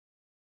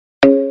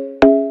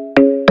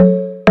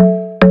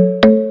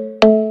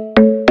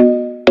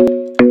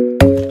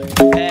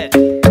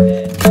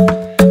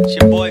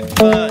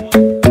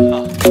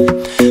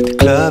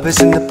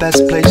isn't the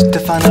best place to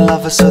find a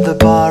lover, so the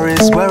bar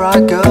is where I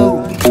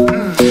go.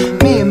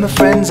 Me and my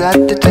friends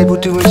at the table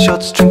doing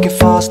shots, drinking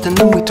fast and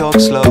then we talk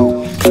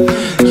slow.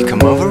 You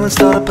come over and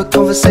start up a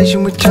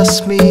conversation with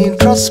just me, and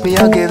trust me,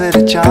 I'll give it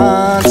a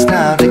chance.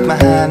 Now take my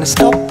hand and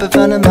stop it,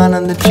 find a man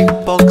on the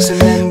jukebox, and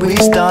then we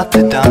start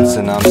to dance.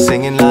 And I'm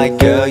singing like,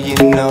 girl, you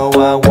know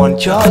I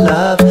want your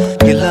love.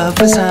 Your love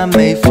was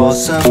handmade for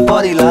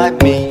somebody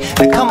like me.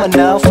 Now come on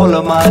now,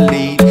 follow my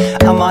lead.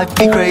 I might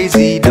be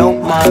crazy,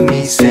 don't mind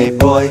me. Say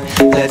boy,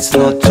 let's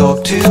not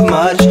talk too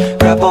much.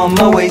 Grab on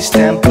my waist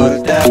and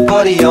put that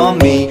body on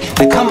me.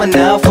 Now come on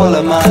now,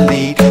 follow my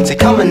lead. Say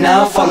come on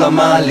now, follow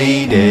my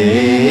lead.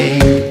 Hey.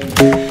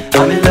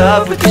 I'm in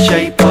love with the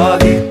shape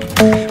of you.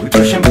 We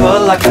push and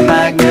pull like a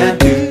magnet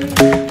do.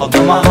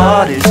 Although my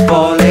heart is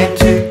falling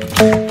too,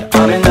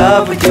 I'm in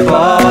love with your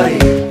body.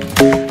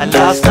 And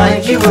last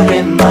night you were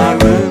in my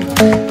room,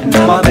 and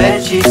now my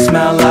bedsheets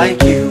smell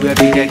like you.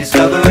 Every day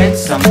discovering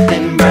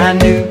something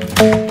brand new.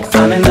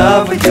 I'm in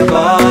love with your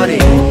body.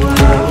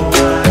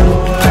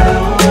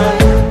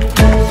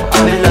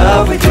 I'm in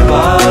love with your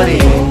body.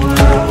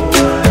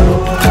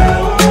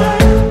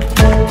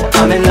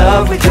 I'm in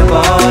love with your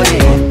body.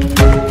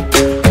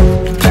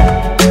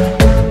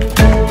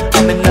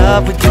 I'm in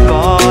love with your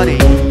body.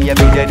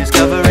 Every day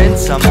discovering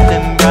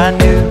something brand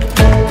new.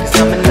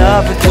 'Cause I'm in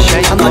love with the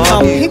shape of you. I'm like,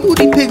 I'm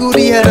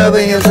higgledy-piggledy, head over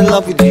heels in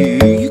love with you.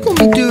 You got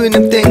me doing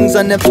them things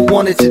I never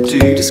wanted to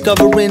do.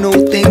 Discovering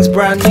all things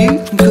brand new.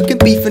 From cooking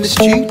beef in the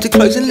stew to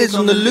closing lids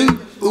on the loo.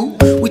 Ooh,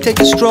 we take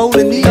a stroll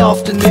in the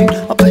afternoon.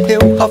 Up a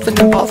hill, huffing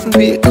and puffing,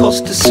 be it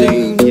Costa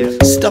soon.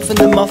 Stuffing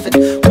the muffin,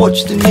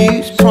 watch the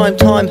news. Prime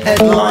time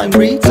headline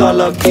reads, I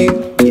love you.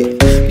 Yeah,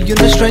 but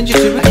you're no stranger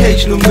to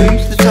occasional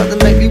moves. The type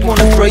that make me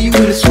wanna throw you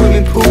in a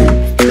swimming pool.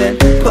 Then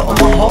put on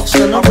my hofs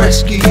and I'll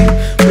rescue you.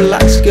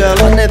 Relax girl,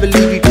 I'll never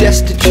leave you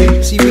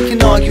destitute. See, we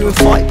can argue and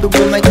fight, but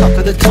we'll make up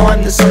for the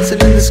time. The sun's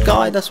still in the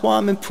sky, that's why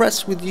I'm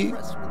impressed with you.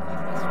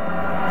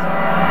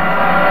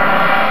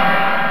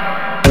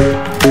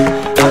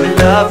 I'm in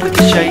love with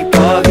the shape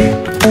of you.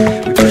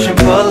 We push and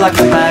pull like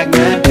a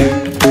magnet do.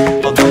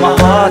 Although my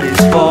heart is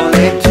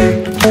falling too,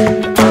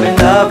 I'm in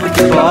love with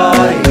your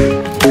body.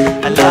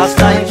 And last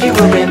night you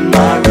were in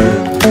my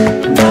room,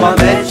 and now my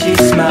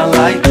bedsheets smell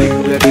like you.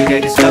 Every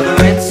day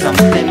discovering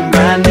something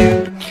brand new.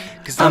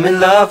 'Cause I'm in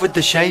love with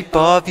the shape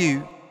of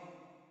you.